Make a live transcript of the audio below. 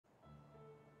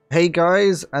Hey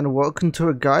guys, and welcome to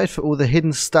a guide for all the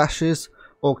hidden stashes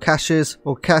or caches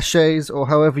or caches or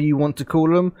however you want to call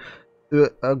them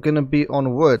that are going to be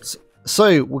on woods.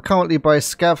 So we're currently by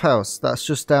Scav House, that's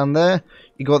just down there.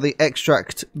 You got the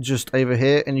extract just over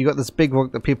here, and you got this big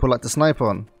rock that people like to snipe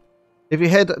on. If you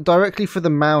head directly for the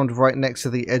mound right next to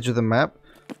the edge of the map,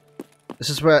 this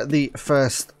is where the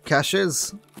first cache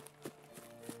is.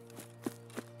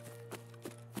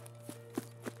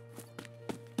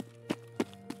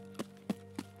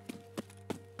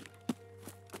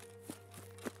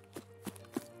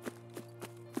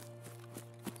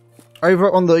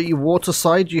 Over on the water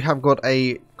side, you have got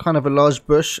a kind of a large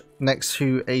bush next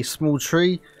to a small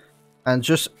tree, and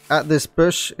just at this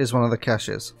bush is one of the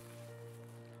caches.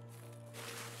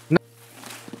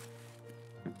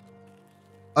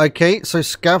 Okay, so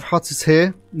Scav Hut is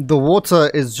here. The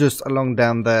water is just along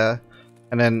down there,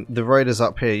 and then the road is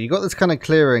up here. You got this kind of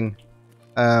clearing.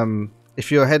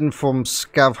 If you're heading from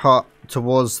Scav Hut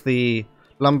towards the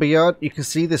lumberyard, you can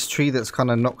see this tree that's kind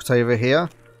of knocked over here.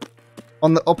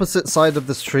 On the opposite side of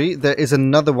this tree, there is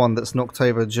another one that's knocked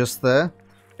over just there.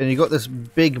 And you got this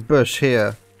big bush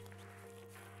here.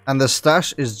 And the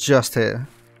stash is just here.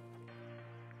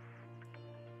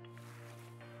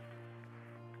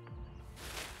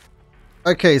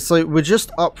 Okay, so we're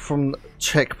just up from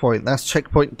checkpoint. That's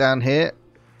checkpoint down here.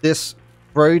 This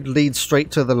road leads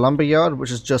straight to the lumberyard, which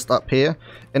is just up here.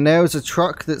 And there is a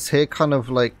truck that's here kind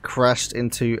of like crashed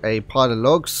into a pile of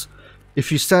logs.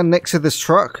 If you stand next to this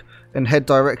truck and head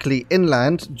directly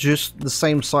inland, just the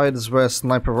same side as where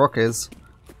Sniper Rock is,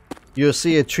 you'll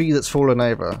see a tree that's fallen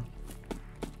over.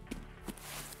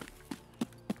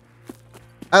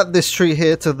 At this tree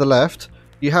here to the left,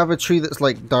 you have a tree that's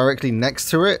like directly next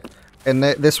to it, and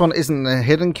this one isn't a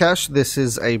hidden cache, this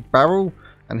is a barrel,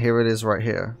 and here it is right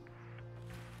here.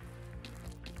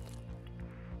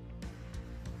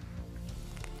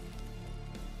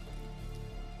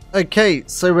 Okay,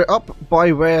 so we're up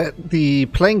by where the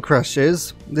plane crash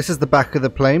is. This is the back of the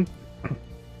plane.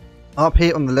 Up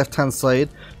here on the left hand side,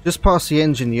 just past the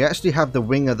engine, you actually have the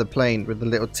wing of the plane with the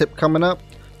little tip coming up.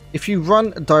 If you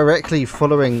run directly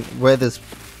following where this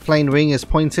plane wing is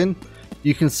pointing,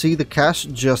 you can see the cache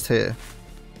just here.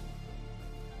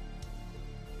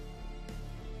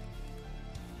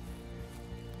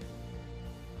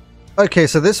 Okay,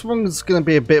 so this one's going to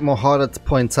be a bit more harder to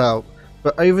point out.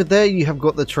 But over there you have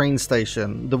got the train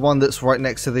station, the one that's right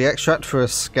next to the extract for a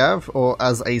scav or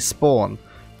as a spawn.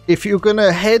 If you're going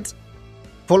to head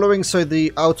following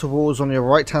the outer walls on your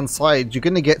right hand side, you're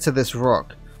going to get to this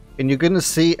rock. And you're going to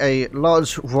see a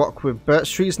large rock with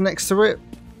birch trees next to it.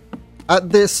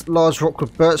 At this large rock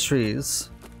with birch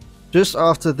trees, just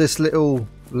after this little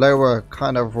lower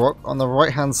kind of rock on the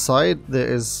right hand side,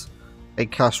 there is a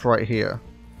cache right here.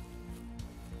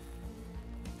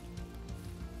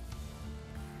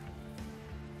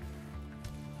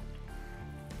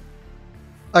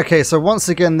 Okay, so once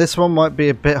again, this one might be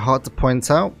a bit hard to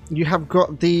point out. You have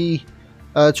got the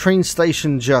train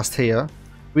station just here.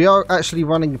 We are actually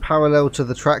running parallel to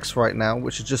the tracks right now,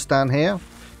 which is just down here.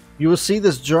 You will see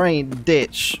this giant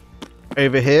ditch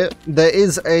over here. There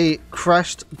is a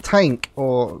crashed tank,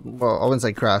 or, well, I wouldn't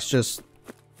say crashed, just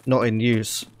not in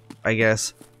use, I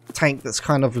guess. Tank that's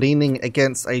kind of leaning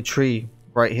against a tree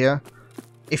right here.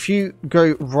 If you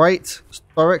go right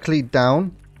directly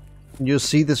down, you'll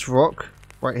see this rock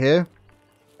right here,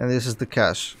 and this is the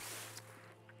cache.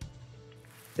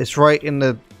 It's right in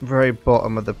the very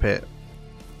bottom of the pit.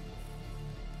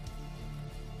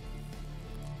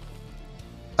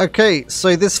 Okay,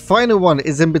 so this final one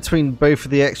is in between both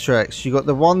of the extracts. You got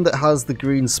the one that has the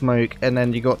green smoke, and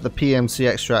then you got the PMC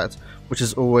extract, which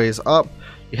is always up.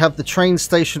 You have the train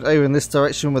station over in this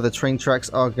direction where the train tracks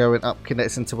are going up,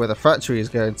 connecting to where the factory is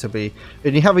going to be,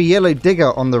 and you have a yellow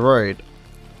digger on the road.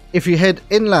 If you head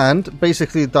inland,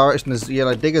 basically the direction is the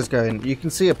yellow digger's going, you can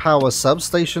see a power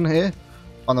substation here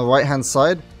on the right hand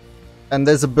side, and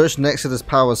there's a bush next to this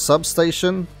power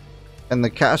substation, and the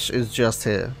cache is just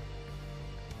here.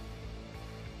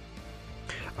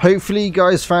 Hopefully you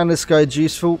guys found this guide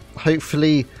useful.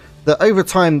 Hopefully that over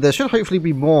time there should hopefully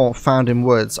be more found in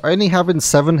woods. Only having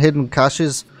 7 hidden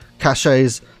caches,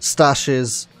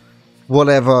 stashes,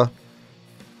 whatever,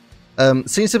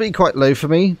 seems to be quite low for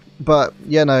me. But,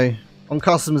 you know, on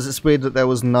customers it's weird that there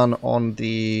was none on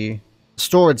the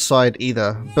storage side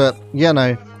either. But, you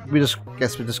know, we just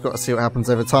got to see what happens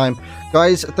over time.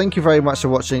 Guys, thank you very much for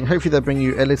watching. Hopefully they'll bring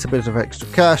you a little bit of extra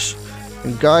cash.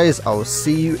 And guys, I will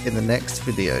see you in the next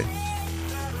video.